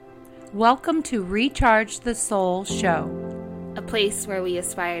Welcome to Recharge the Soul Show, a place where we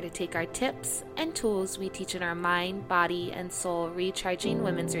aspire to take our tips and tools we teach in our mind, body, and soul recharging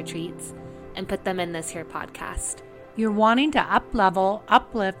women's retreats and put them in this here podcast. You're wanting to up-level,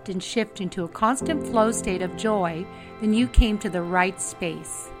 uplift, and shift into a constant flow state of joy, then you came to the right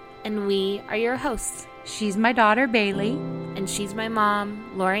space. And we are your hosts. She's my daughter, Bailey. And she's my mom,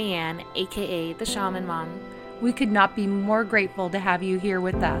 Lorianne, aka the Shaman Mom. We could not be more grateful to have you here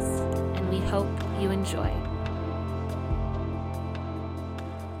with us. And we hope you enjoy.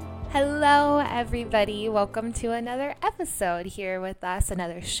 Hello, everybody. Welcome to another episode here with us.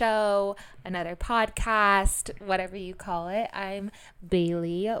 Another show, another podcast, whatever you call it. I'm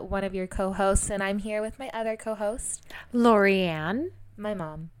Bailey, one of your co-hosts, and I'm here with my other co-host, Lorianne, my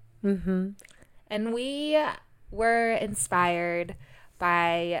mom. Mm-hmm. And we were inspired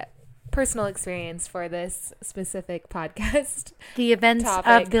by personal experience for this specific podcast. The events topic.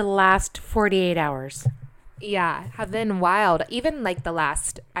 of the last 48 hours. Yeah, have been wild. Even like the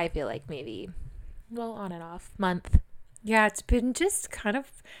last, I feel like maybe, well, on and off, month. Yeah, it's been just kind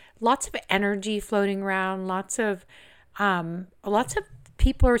of lots of energy floating around. Lots of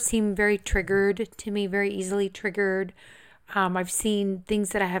people seem very triggered to me, very easily triggered. I've seen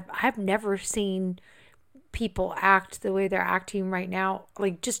things that I've never seen people act the way they're acting right now,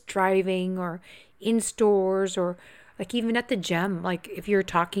 like just driving or in stores or like even at the gym. Like if you're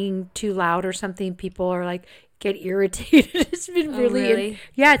talking too loud or something, people are like get irritated. It's been really?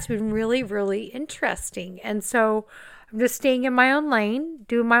 It's been really, really interesting. And so I'm just staying in my own lane,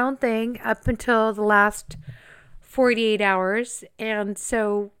 doing my own thing up until the last 48 hours. And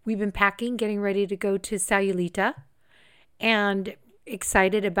so we've been packing, getting ready to go to Sayulita, and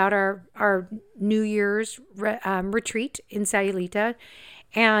excited about our New Year's retreat in Sayulita.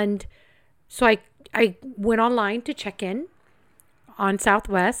 And so I went online to check in on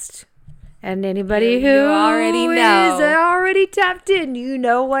Southwest, and anybody who already know. is already tapped in, you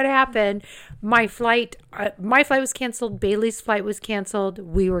know what happened. My flight was canceled. Bailey's flight was canceled.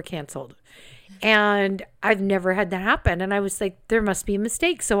 We were canceled. And I've never had that happen. And I was like, there must be a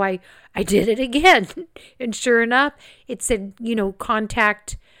mistake. So I did it again. And sure enough, it said,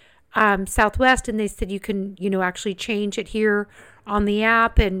 contact Southwest. And they said you can, actually change it here on the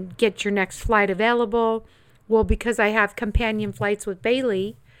app and get your next flight available. Well, because I have companion flights with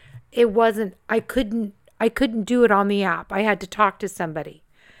Bailey, I couldn't do it on the app. I had to talk to somebody.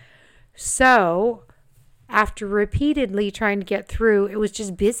 So after repeatedly trying to get through, it was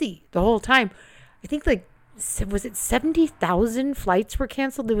just busy the whole time. I think was it 70,000 flights were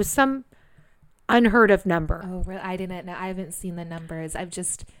canceled? There was some unheard of number. Oh, really? I didn't know. I haven't seen the numbers. I've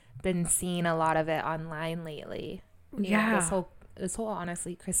just been seeing a lot of it online lately. Yeah. This whole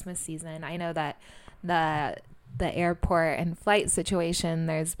honestly Christmas season. I know that the airport and flight situation,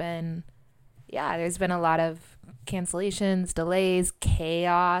 there's been a lot of cancellations, delays,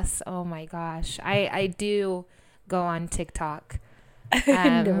 chaos. Oh my gosh. I do go on TikTok.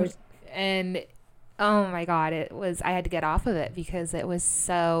 And oh my God, I had to get off of it because it was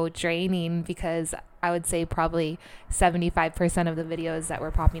so draining, because I would say probably 75% of the videos that were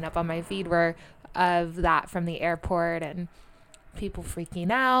popping up on my feed were of that from the airport and people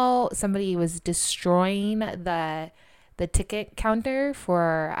freaking out. Somebody was destroying the ticket counter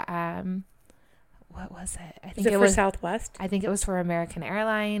for what was it? I think it was for Southwest. I think it was for American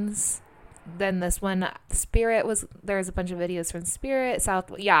Airlines. Then this one, Spirit there was a bunch of videos from Spirit,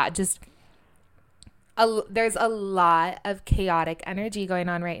 there's a lot of chaotic energy going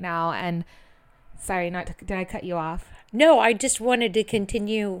on right now. And sorry, did I cut you off? No, I just wanted to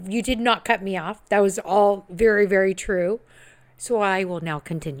continue. You did not cut me off. That was all very, very true. So I will now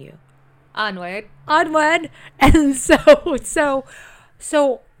continue. Onward. And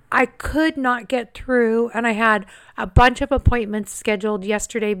so I could not get through, and I had a bunch of appointments scheduled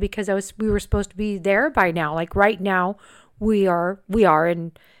yesterday because we were supposed to be there by now. Like right now, we are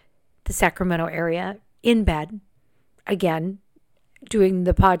in the Sacramento area in bed again doing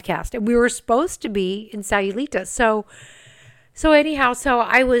the podcast, and we were supposed to be in Sayulita. So anyhow,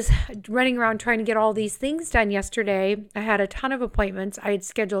 I was running around trying to get all these things done yesterday. I had a ton of appointments. I had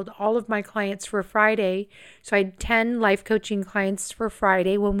scheduled all of my clients for Friday. So I had 10 life coaching clients for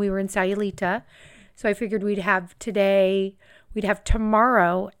Friday when we were in Sayulita. So I figured we'd have today, we'd have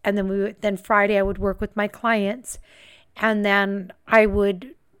tomorrow, and then Friday I would work with my clients. And then I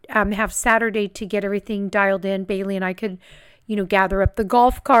would have Saturday to get everything dialed in. Bailey and I could gather up the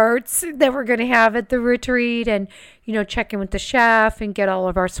golf carts that we're going to have at the retreat and, check in with the chef and get all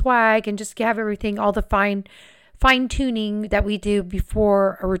of our swag and just have everything, all the fine tuning that we do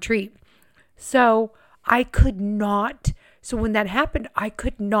before a retreat. So I could not So when that happened, I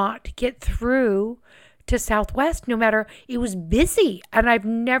could not get through to Southwest, no matter, it was busy. And I've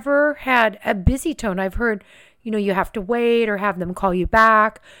never had a busy tone. I've heard, you have to wait or have them call you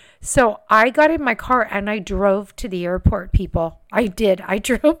back. So I got in my car and I drove to the airport, people. I did. I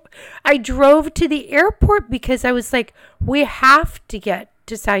drove to the airport because I was like, we have to get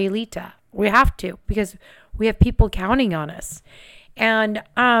to Sayulita. We have to, because we have people counting on us. And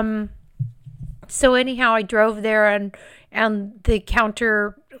so anyhow, I drove there, and the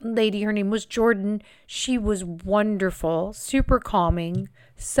counter lady, her name was Jordan. She was wonderful, super calming,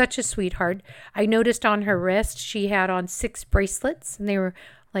 such a sweetheart. I noticed on her wrist she had on 6 bracelets, and they were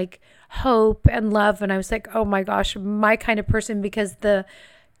like hope and love. And I was like, oh my gosh, my kind of person, because the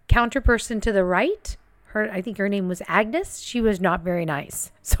counter person to the right, I think her name was Agnes. She was not very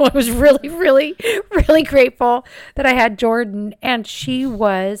nice. So I was really, really, really grateful that I had Jordan, and she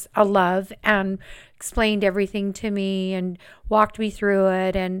was a love and explained everything to me and walked me through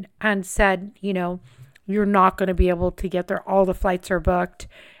it and said, you're not going to be able to get there. All the flights are booked.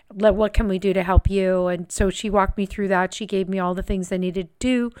 What can we do to help you? And so she walked me through that. She gave me all the things I needed to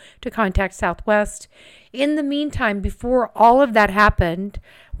do to contact Southwest. In the meantime, before all of that happened,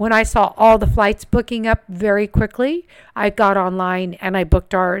 when I saw all the flights booking up very quickly, I got online and I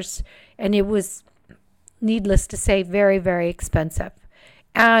booked ours. And it was, needless to say, very, very expensive.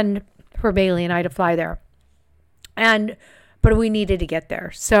 And for Bailey and I to fly there. But we needed to get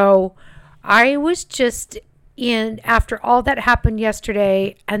there. So I was just after all that happened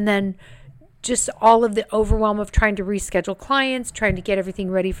yesterday, and then just all of the overwhelm of trying to reschedule clients, trying to get everything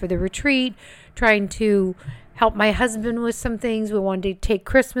ready for the retreat, trying to help my husband with some things. We wanted to take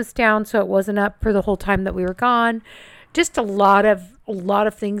Christmas down so it wasn't up for the whole time that we were gone. Just a lot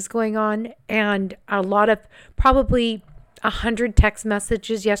of things going on, and a lot of, probably 100 text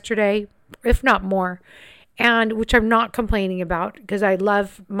messages yesterday, if not more, and which I'm not complaining about because I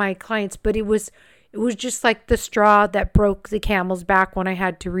love my clients, but it was just like the straw that broke the camel's back when I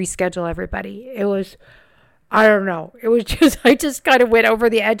had to reschedule everybody. It was, I don't know. It was just, I just kind of went over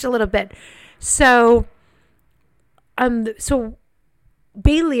the edge a little bit. So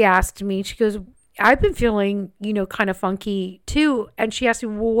Bailey asked me, she goes, I've been feeling, kind of funky too. And she asked me,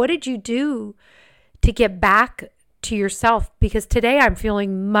 well, what did you do to get back to yourself? Because today I'm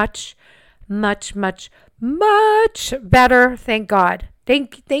feeling much, much, much, much better. Thank God.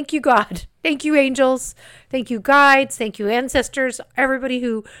 Thank you, God. Thank you, angels. Thank you, guides. Thank you, ancestors. Everybody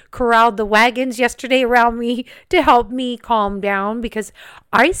who corralled the wagons yesterday around me to help me calm down, because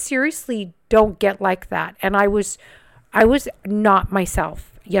I seriously don't get like that. And I was not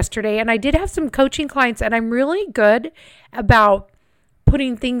myself yesterday. And I did have some coaching clients, and I'm really good about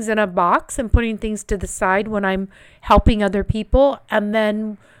putting things in a box and putting things to the side when I'm helping other people. And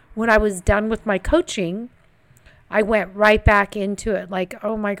then when I was done with my coaching, I went right back into it like,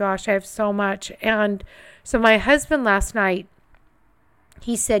 oh my gosh, I have so much. And so my husband last night,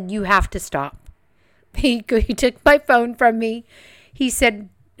 he said, you have to stop. He took my phone from me. He said,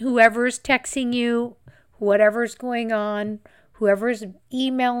 whoever's texting you, whatever's going on, whoever's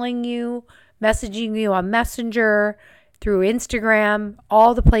emailing you, messaging you on Messenger, through Instagram,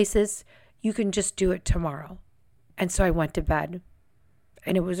 all the places, you can just do it tomorrow. And so I went to bed,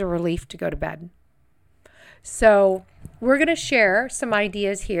 and it was a relief to go to bed. So we're going to share some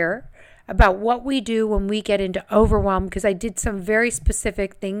ideas here about what we do when we get into overwhelm, because I did some very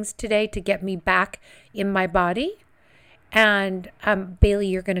specific things today to get me back in my body. And Bailey,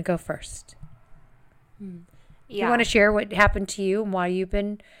 you're going to go first. Yeah. You want to share what happened to you and why you've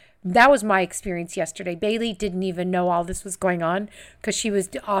been... That was my experience yesterday. Bailey didn't even know all this was going on because she was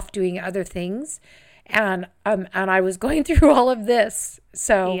off doing other things. And I was going through all of this.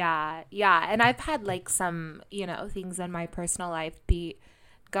 So yeah. And I've had like some, things in my personal life be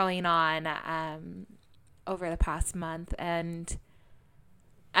going on over the past month, and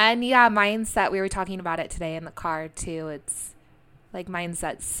yeah, mindset. We were talking about it today in the car too. It's like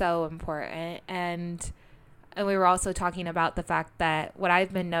mindset's so important, and we were also talking about the fact that what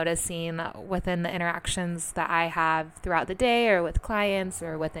I've been noticing within the interactions that I have throughout the day, or with clients,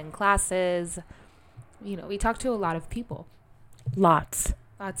 or within classes. We talk to a lot of people. Lots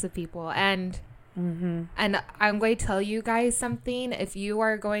of people. And I'm going to tell you guys something. If you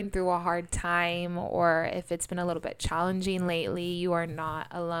are going through a hard time, or if it's been a little bit challenging lately, you are not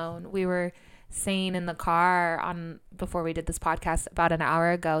alone. We were saying in the car before we did this podcast about an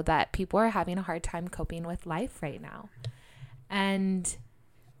hour ago that people are having a hard time coping with life right now. And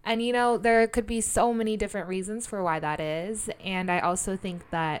there could be so many different reasons for why that is. And I also think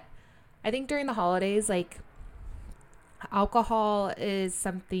during the holidays, like, alcohol is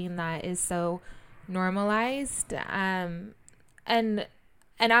something that is so normalized. And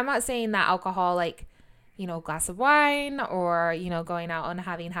I'm not saying that alcohol, like, you know, a glass of wine or, you know, going out and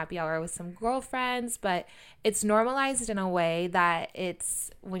having happy hour with some girlfriends, but it's normalized in a way that it's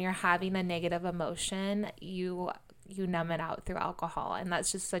when you're having a negative emotion, you numb it out through alcohol. And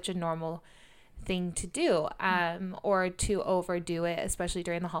that's just such a normal thing to do, or to overdo it, especially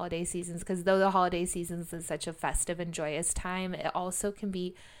during the holiday seasons, because though the holiday seasons is such a festive and joyous time, it also can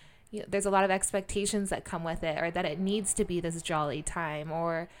be, you know, there's a lot of expectations that come with it, or that it needs to be this jolly time,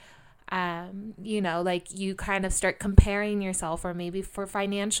 or you know, like you kind of start comparing yourself, or maybe for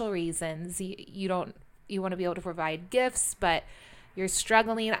financial reasons, you want to be able to provide gifts, but you're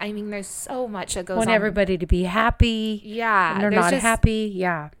struggling. I mean, there's so much that goes on. Want everybody to be happy. Yeah. And they're not happy.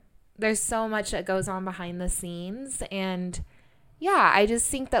 Yeah. There's so much that goes on behind the scenes. And yeah, I just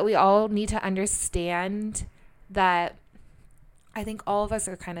think that we all need to understand that I think all of us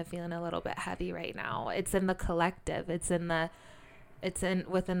are kind of feeling a little bit heavy right now. It's in the collective. It's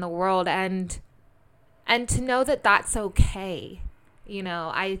within the world. And to know that that's okay. You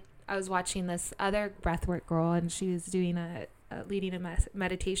know, I was watching this other breathwork girl, and she was doing leading a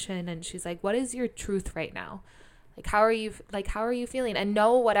meditation, and she's like, what is your truth right now? Like, how are you feeling? And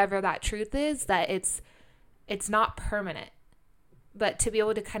know whatever that truth is, that it's not permanent, but to be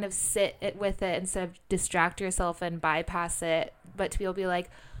able to kind of sit with it instead of distract yourself and bypass it, but to be able to be like,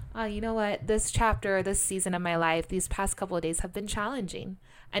 oh, you know what, this chapter, this season of my life, these past couple of days have been challenging,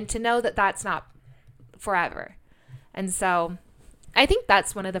 and to know that that's not forever. And so I think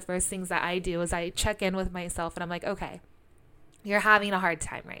that's one of the first things that I do is I check in with myself, and I'm like, okay, you're having a hard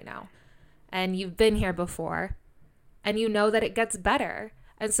time right now, and you've been here before, and you know that it gets better.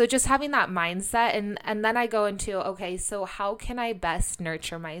 And so just having that mindset, and then I go into, okay, so how can I best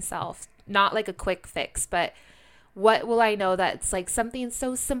nurture myself? Not like a quick fix, but what will I know that's like something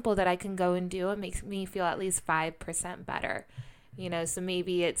so simple that I can go and do and makes me feel at least 5% better? You know, so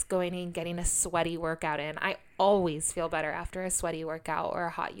maybe it's going and getting a sweaty workout in. I always feel better after a sweaty workout or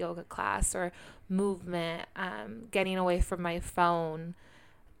a hot yoga class or movement, getting away from my phone,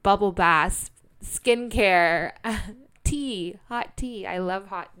 bubble baths, skincare, hot tea. I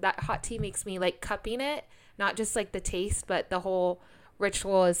love that hot tea makes me like cupping it, not just like the taste, but the whole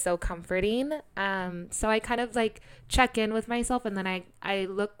ritual is so comforting. So I kind of like check in with myself, and then I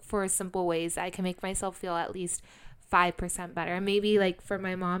look for simple ways I can make myself feel at least 5% better. And maybe like for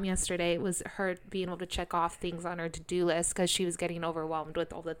my mom yesterday, it was her being able to check off things on her to-do list because she was getting overwhelmed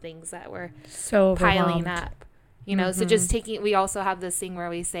with all the things that were so piling up, you know. So just we also have this thing where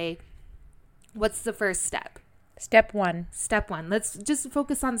we say, what's the first step? Step one. Let's just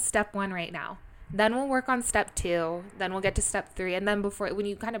focus on step 1 right now. Then we'll work on step 2. Then we'll get to step 3. And then when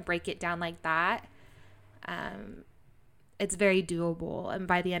you kind of break it down like that, it's very doable. And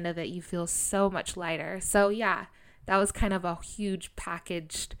by the end of it, you feel so much lighter. So yeah, that was kind of a huge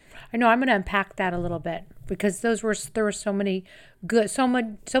packaged. I know I'm going to unpack that a little bit because there were so many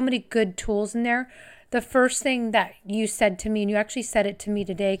good tools in there. The first thing that you said to me, and you actually said it to me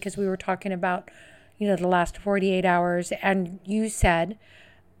today because we were talking about, you know, the last 48 hours, and you said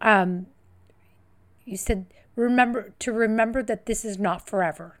remember that this is not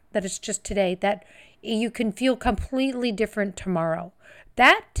forever, that it's just today, that you can feel completely different tomorrow.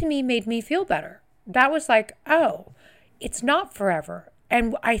 That to me made me feel better. That was like, oh, it's not forever.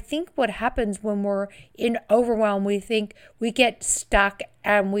 And I think what happens when we're in overwhelm, we think we get stuck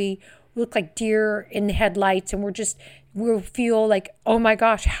and we look like deer in the headlights, and we'll feel like, oh my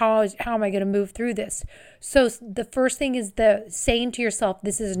gosh, how am I going to move through this? So the first thing is saying to yourself,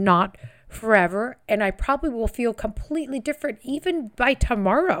 this is not forever, and I probably will feel completely different even by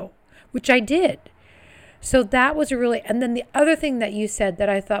tomorrow, which I did. So that was and then the other thing that you said that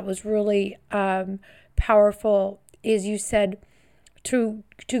I thought was really powerful is you said to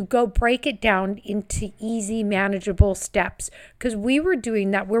go break it down into easy, manageable steps. Because we were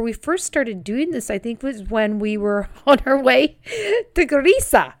doing that. Where we first started doing this, I think, was when we were on our way to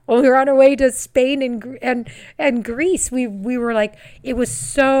Greece. When we were on our way to Spain and Greece, we were like, it was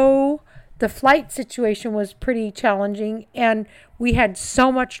so, the flight situation was pretty challenging. And we had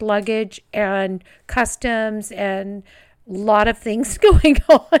so much luggage and customs and a lot of things going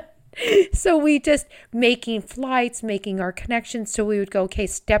on. So we just making flights, making our connections. So we would go, okay,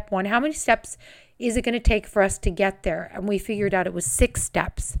 step 1, how many steps is it going to take for us to get there? And we figured out it was 6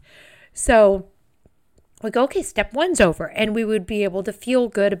 steps. So we go, okay, step 1's over. And we would be able to feel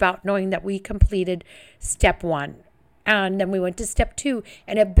good about knowing that we completed step 1. And then we went to step 2,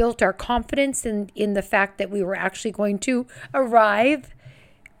 and it built our confidence in the fact that we were actually going to arrive,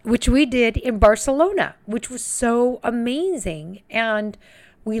 which we did in Barcelona, which was so amazing. And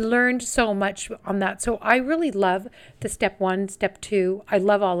we learned so much on that. So I really love the step 1, step 2. I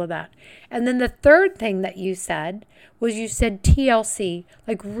love all of that. And then the third thing that you said was you said TLC,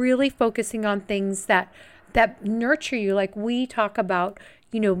 like really focusing on things that nurture you. Like we talk about,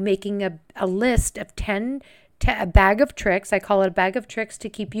 making a list of 10, a bag of tricks. I call it a bag of tricks to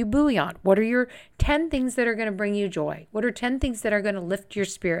keep you buoyant. What are your 10 things that are going to bring you joy? What are 10 things that are going to lift your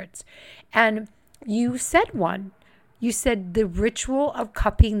spirits? And you said one. You said the ritual of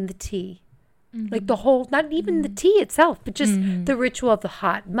cupping the tea. Like the whole, not even the tea itself, but just the ritual of the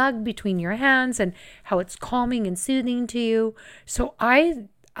hot mug between your hands and how it's calming and soothing to you. So I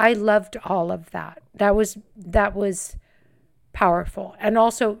loved all of that. That was powerful. And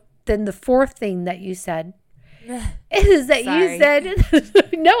also then the fourth thing that you said is that you said,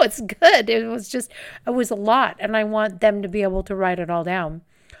 no, it's good. It was a lot. And I want them to be able to write it all down.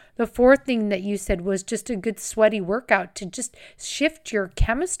 The fourth thing that you said was just a good sweaty workout to just shift your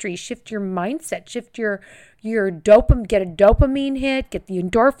chemistry, shift your mindset, shift your dopamine, get a dopamine hit, get the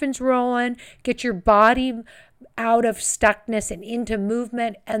endorphins rolling, get your body out of stuckness and into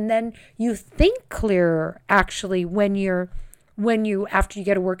movement. And then you think clearer actually when you after you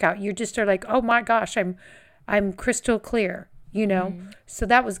get a workout, you just are like, oh my gosh, I'm crystal clear, So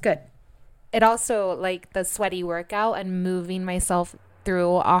that was good. It also, like the sweaty workout and moving myself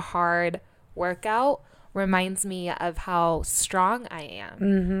through a hard workout reminds me of how strong I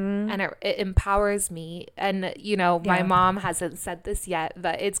am. And it empowers me. And, my mom hasn't said this yet,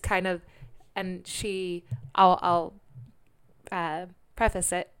 but it's kind of, and I'll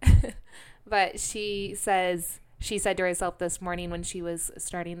preface it, but she said to herself this morning when she was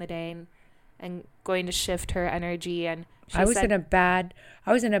starting the day and going to shift her energy, and I was in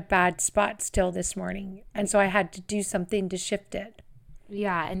a bad spot still this morning, and so I had to do something to shift it.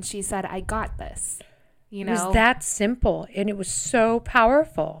 Yeah, and she said, I got this. It was that simple, and it was so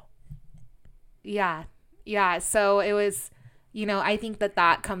powerful. Yeah. So it was, I think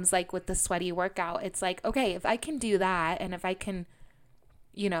that comes like with the sweaty workout. It's like, okay, if I can do that, and if I can,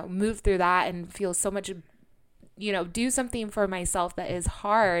 move through that and feel so much, do something for myself that is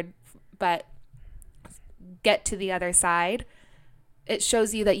hard, but get to the other side, it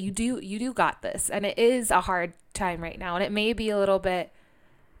shows you that you do got this. And it is a hard time right now, and it may be a little bit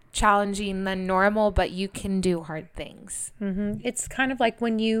challenging than normal, but you can do hard things. It's kind of like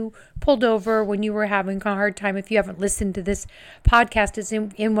when you pulled over when you were having a hard time. If you haven't listened to this podcast, it's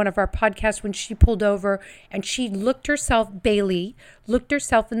in one of our podcasts, when she pulled over and she Bailey looked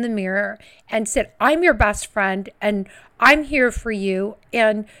herself in the mirror and said, I'm your best friend and I'm here for you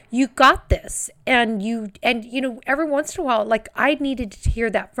and you got this. And every once in a while, like I needed to hear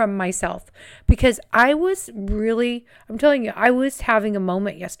that from myself, because I'm telling you, I was having a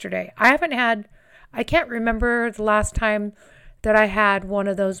moment yesterday. I can't remember the last time that I had one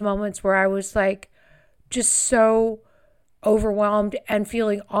of those moments where I was like just so overwhelmed and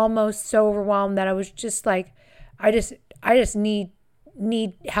feeling almost so overwhelmed that I was just like, I just need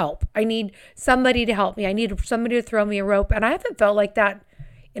help. I need somebody to help me. I need somebody to throw me a rope. And I haven't felt like that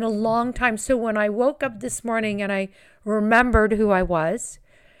in a long time. So when I woke up this morning and I remembered who I was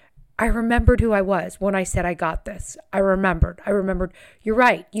when I said I got this. I remembered. You're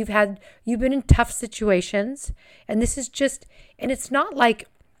right. You've been in tough situations, and this is just, and it's not like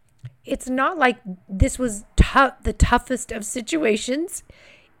this was the toughest of situations.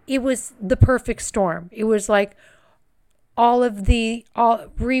 It was the perfect storm. It was like all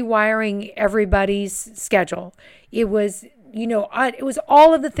rewiring everybody's schedule. It was, it was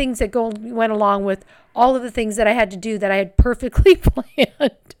all of the things that went along with all of the things that I had to do that I had perfectly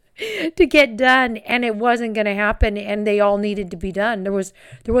planned to get done, and it wasn't going to happen, and they all needed to be done.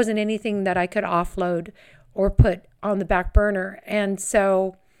 There wasn't anything that I could offload or put on the back burner. And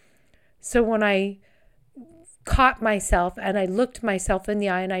so when I caught myself and I looked myself in the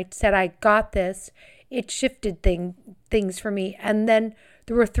eye and I said, I got this, it shifted things for me. And then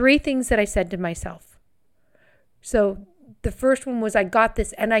there were 3 things that I said to myself. So the first one was, I got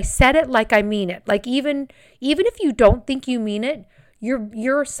this. And I said it like I mean it. Like even if you don't think you mean it,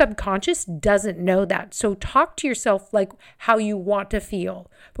 your subconscious doesn't know that. So talk to yourself like how you want to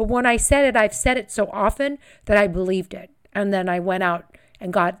feel. But when I said it, I've said it so often that I believed it. And then I went out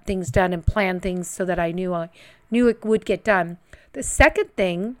and got things done and planned things so that I knew it would get done. The second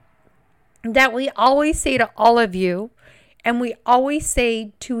thing that we always say to all of you, and we always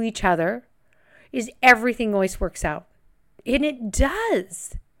say to each other, is everything always works out. And it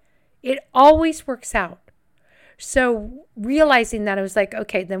does. It always works out. So realizing that, I was like,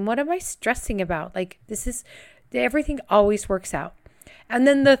 okay, then what am I stressing about? Like, everything always works out. And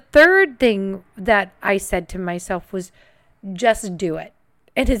then the third thing that I said to myself was, just do it.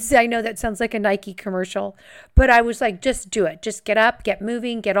 And I know that sounds like a Nike commercial, but I was like, just do it. Just get up, get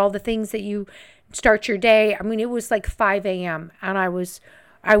moving, get all the things that you start your day. I mean, it was like 5 a.m. and I was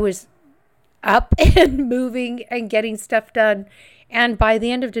up and moving and getting stuff done. And by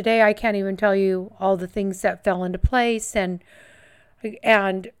the end of the day, I can't even tell you all the things that fell into place. And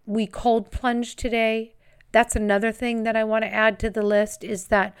we cold plunged today. That's another thing that I want to add to the list, is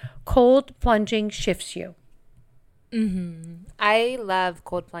that cold plunging shifts you. I love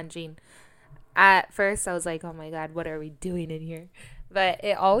cold plunging. At first, I was like, oh my God, what are we doing in here? But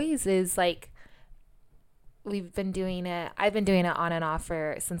it always is like, we've been doing it. I've been doing it on and off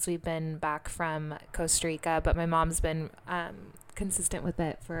since we've been back from Costa Rica, but my mom's been consistent with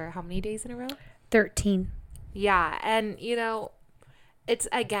it for how many days in a row? 13. Yeah. And, it's,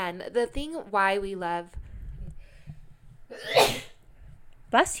 again, the thing why we love.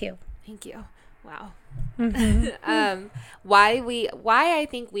 Bless you. Thank you. Wow. Why I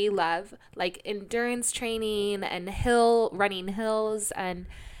think we love like endurance training and running hills and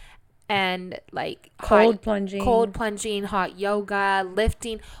like cold plunging, hot yoga,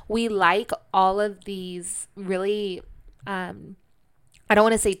 lifting. We like all of these really I don't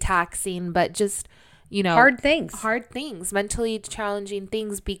want to say taxing, but just hard things, mentally challenging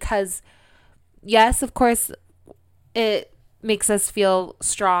things, because yes, of course, it makes us feel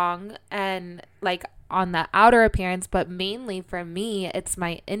strong and like on the outer appearance, but mainly for me, it's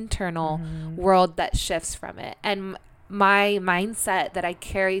my internal world that shifts from it. And my mindset that I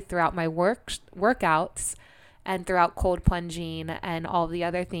carry throughout my workouts and throughout cold plunging and all the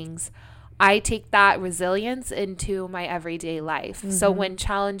other things, I take that resilience into my everyday life. So when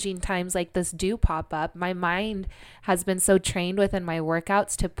challenging times like this do pop up, my mind has been so trained within my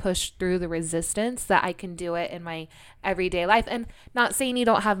workouts to push through the resistance that I can do it in my everyday life. And not saying you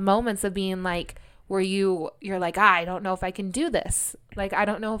don't have moments of being like, where you're like, I don't know if I can do this. Like, I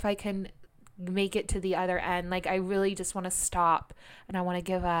don't know if I can make it to the other end. Like, I really just want to stop and I want to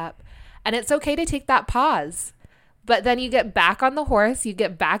give up. And it's okay to take that pause. But then you get back on the horse, you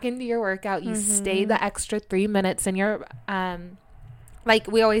get back into your workout, you stay the extra 3 minutes, and you're, like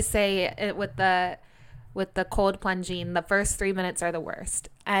we always say it with the cold plunging, the first 3 minutes are the worst.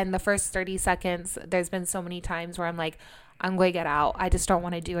 And the first 30 seconds, there's been so many times where I'm like, I'm going to get out. I just don't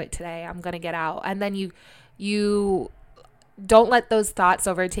want to do it today. I'm going to get out. And then you don't let those thoughts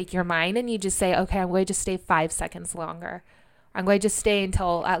overtake your mind, and you just say, okay, I'm going to just stay 5 seconds longer. I'm going to just stay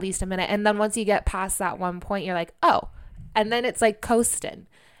until at least a minute. And then once you get past that one point, you're like, oh, and then it's like coasting.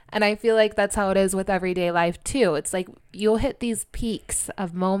 And I feel like that's how it is with everyday life too. It's like you'll hit these peaks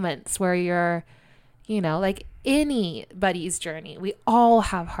of moments where you're, like anybody's journey. We all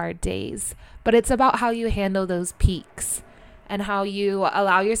have hard days, but it's about how you handle those peaks and how you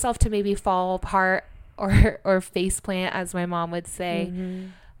allow yourself to maybe fall apart or face plant, as my mom would say.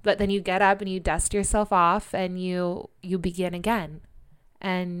 But then you get up and you dust yourself off and you begin again,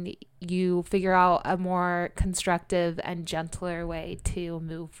 and you figure out a more constructive and gentler way to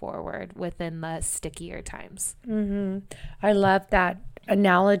move forward within the stickier times. I love that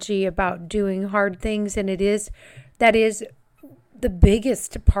analogy about doing hard things. And that is the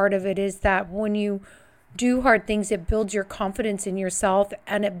biggest part of it, is that when you do hard things, it builds your confidence in yourself,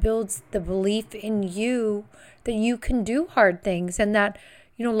 and it builds the belief in you that you can do hard things, and that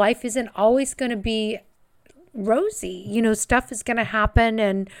life isn't always going to be rosy. Stuff is going to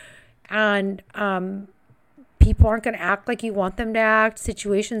happen, and people aren't going to act like you want them to act.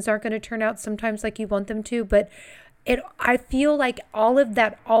 Situations aren't going to turn out sometimes like you want them to. But I feel like all of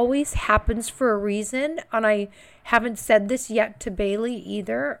that always happens for a reason. And I haven't said this yet to Bailey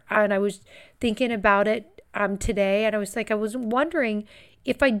either. And I was thinking about it today, and I was wondering,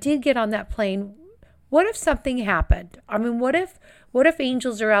 if I did get on that plane, what if something happened? I mean, what if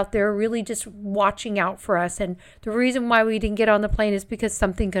angels are out there really just watching out for us, and the reason why we didn't get on the plane is because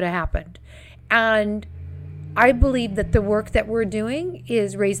something could have happened? And I believe that the work that we're doing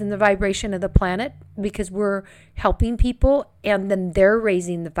is raising the vibration of the planet, because we're helping people, and then they're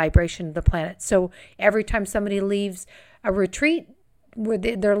raising the vibration of the planet. So every time somebody leaves a retreat, where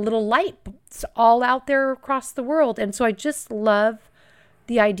their little lights all out there across the world. And so I just love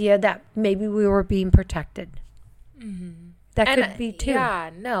the idea that maybe we were being protected. That could be too. Yeah,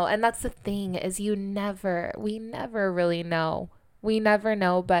 no. And that's the thing, is we never really know. We never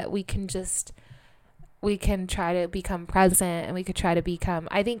know, but we can try to become present, and we could try to become,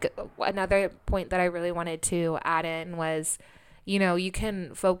 I think another point that I really wanted to add in was, you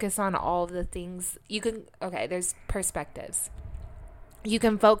can focus on all of the things there's perspectives. You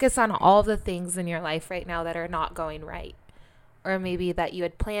can focus on all of the things in your life right now that are not going right, or maybe that you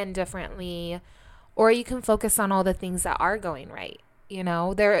had planned differently, or you can focus on all the things that are going right. You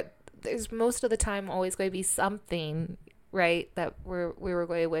know, there's most of the time always going to be something, right, that we were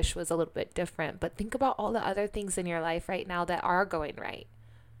going to wish was a little bit different. But think about all the other things in your life right now that are going right.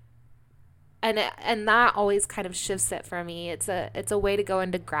 And that always kind of shifts it for me. It's a way to go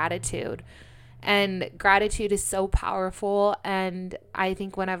into gratitude. And gratitude is so powerful. And I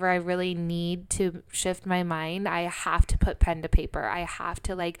think whenever I really need to shift my mind, I have to put pen to paper. I have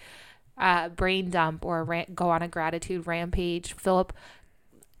to like brain dump or go on a gratitude rampage,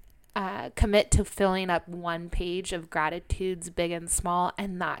 commit to filling up one page of gratitudes, big and small.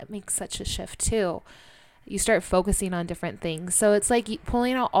 And that makes such a shift too. You start focusing on different things. So it's like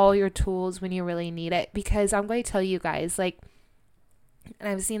pulling out all your tools when you really need it. Because I'm going to tell you guys, like, and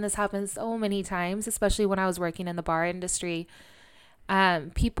I've seen this happen so many times, especially when I was working in the bar industry.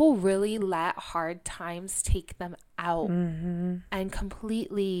 People really let hard times take them out and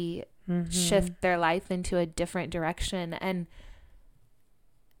completely shift their life into a different direction. And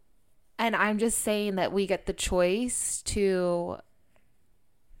I'm just saying that we get the choice to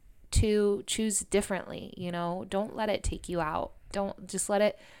choose differently. You know, don't let it take you out. Don't just let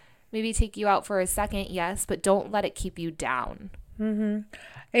it maybe take you out for a second, yes, but don't let it keep you down.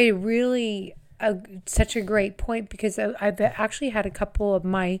 It really such a great point, because I've actually had a couple of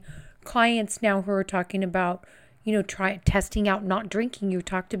my clients now who are talking about, you know, testing out not drinking. You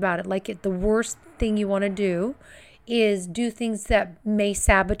talked about it, like the worst thing you want to do is do things that may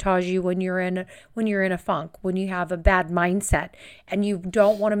sabotage you when you're in a funk, when you have a bad mindset, and you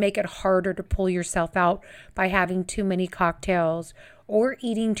don't want to make it harder to pull yourself out by having too many cocktails or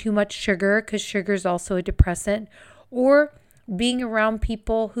eating too much sugar, because sugar is also a depressant, or being around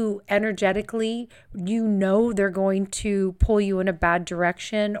people who energetically, you know, they're going to pull you in a bad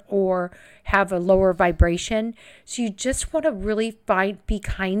direction or have a lower vibration. So you just want to really be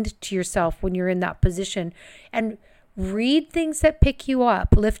kind to yourself when you're in that position, and read things that pick you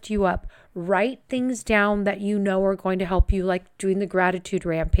up, lift you up, write things down that you know are going to help you, like doing the gratitude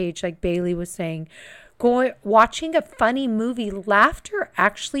rampage, like Bailey was saying. Watching a funny movie, laughter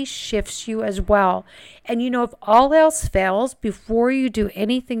actually shifts you as well. And you know, if all else fails, before you do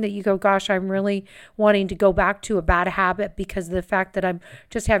anything that you go, gosh, I'm really wanting to go back to a bad habit because of the fact that I'm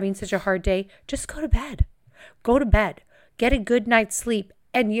just having such a hard day, just go to bed. Go to bed. Get a good night's sleep.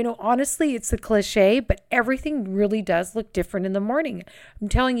 And, you know, honestly, it's a cliche, but everything really does look different in the morning. I'm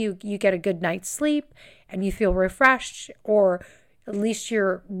telling you, you get a good night's sleep and you feel refreshed, or at least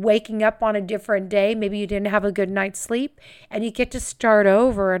you're waking up on a different day. Maybe you didn't have a good night's sleep and you get to start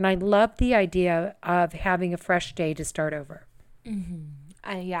over. And I love the idea of having a fresh day to start over.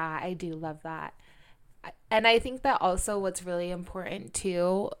 Yeah, I do love that. And I think that also what's really important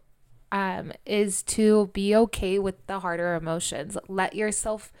too is to be okay with the harder emotions. Let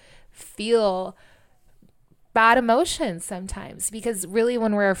yourself feel bad emotions sometimes, because really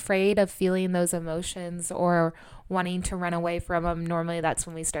when we're afraid of feeling those emotions or wanting to run away from them, normally that's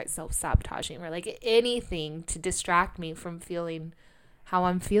when we start self-sabotaging. We're like, anything to distract me from feeling how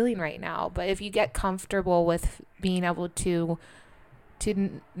I'm feeling right now. But if you get comfortable with being able to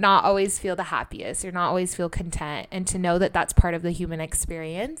not always feel the happiest or not always feel content, and to know that that's part of the human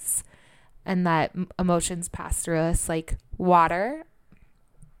experience and that emotions pass through us like water,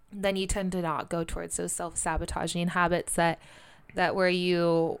 then you tend to not go towards those self-sabotaging habits that where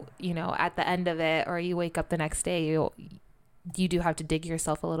you know, at the end of it, or you wake up the next day, you do have to dig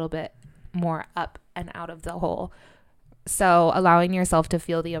yourself a little bit more up and out of the hole. So allowing yourself to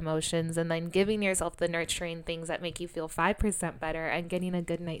feel the emotions, and then giving yourself the nurturing things that make you feel 5% better, and getting a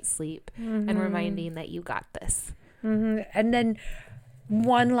good night's sleep, and reminding that you got this. And then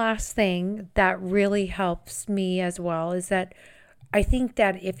one last thing that really helps me as well is that I think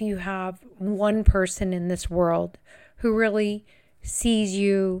that if you have one person in this world who really sees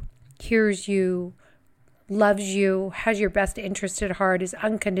you, hears you, loves you, has your best interest at heart, is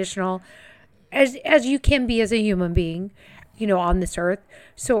unconditional, as you can be as a human being, you know, on this earth.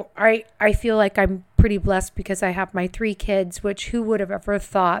 So I feel like I'm pretty blessed because I have my 3 kids, which who would have ever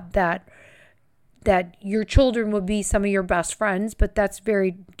thought that your children would be some of your best friends, but that's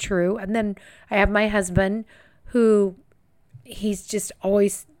very true. And then I have my husband, who he's just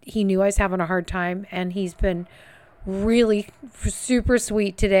always, he knew I was having a hard time, and he's been really super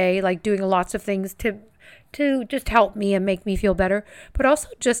sweet today, like doing lots of things to just help me and make me feel better. But also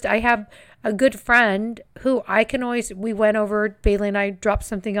just, I have a good friend who I can always, we went over, Bailey and I dropped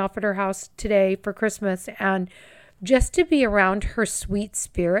something off at her house today for Christmas, and just to be around her sweet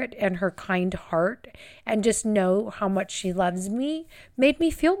spirit and her kind heart, and just know how much she loves me, made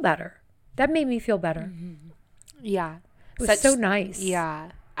me feel better. That made me feel better. Yeah. It was so nice.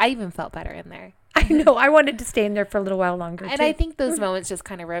 Yeah. I even felt better in there. I know. I wanted to stay in there for a little while longer. And too. I think those moments just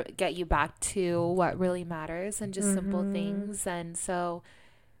kind of get you back to what really matters and just simple things. And so,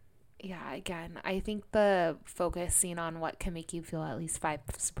 yeah, again, I think the focusing on what can make you feel at least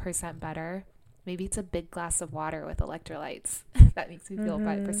 5% better. Maybe it's a big glass of water with electrolytes that makes you feel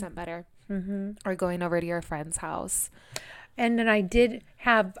 5% better. Or going over to your friend's house. And then I did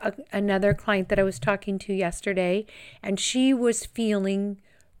have another client that I was talking to yesterday, and she was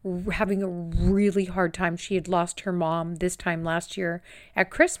having a really hard time. She had lost her mom this time last year at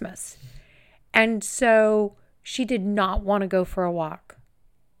Christmas. And so she did not want to go for a walk.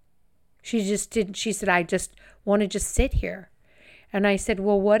 She just didn't. She said, I just want to just sit here. And I said,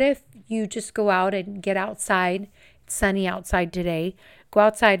 well, what if you just go out and get outside? It's sunny outside today. Go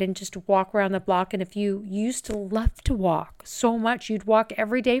outside and just walk around the block. And if you used to love to walk so much, you'd walk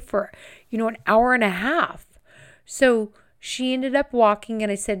every day for, an hour and a half. So she ended up walking,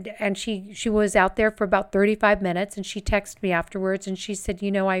 and I said, and she was out there for about 35 minutes, and she texted me afterwards, and she said,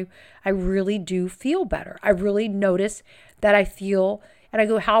 I really do feel better. I really notice that I feel, and I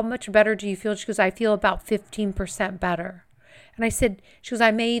go, how much better do you feel? She goes, I feel about 15% better. And I said, she goes,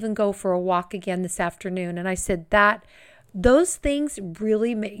 I may even go for a walk again this afternoon. And I said, those things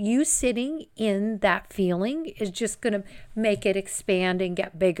really you sitting in that feeling is just going to make it expand and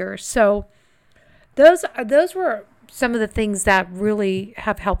get bigger. So those were some of the things that really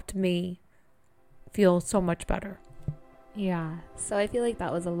have helped me feel so much better. Yeah. So I feel like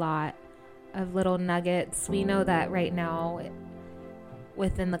that was a lot of little nuggets. We know that right now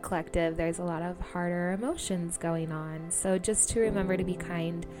within the collective, there's a lot of harder emotions going on. So just to remember to be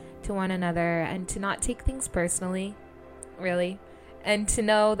kind to one another and to not take things personally, really. And to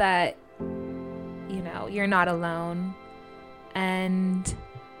know that, you're not alone and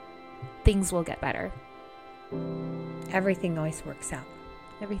things will get better. Everything always works out.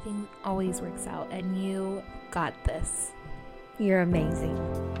 Everything always works out, and you got this. You're amazing.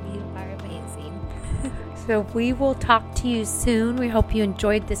 You are amazing. So we will talk to you soon. We hope you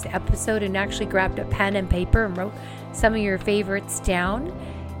enjoyed this episode and actually grabbed a pen and paper and wrote some of your favorites down.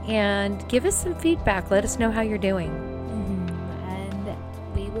 And give us some feedback. Let us know how you're doing. And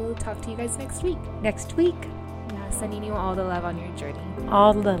we will talk to you guys next week. Next week. Yeah, sending you all the love on your journey.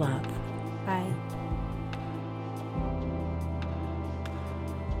 All the love. Bye.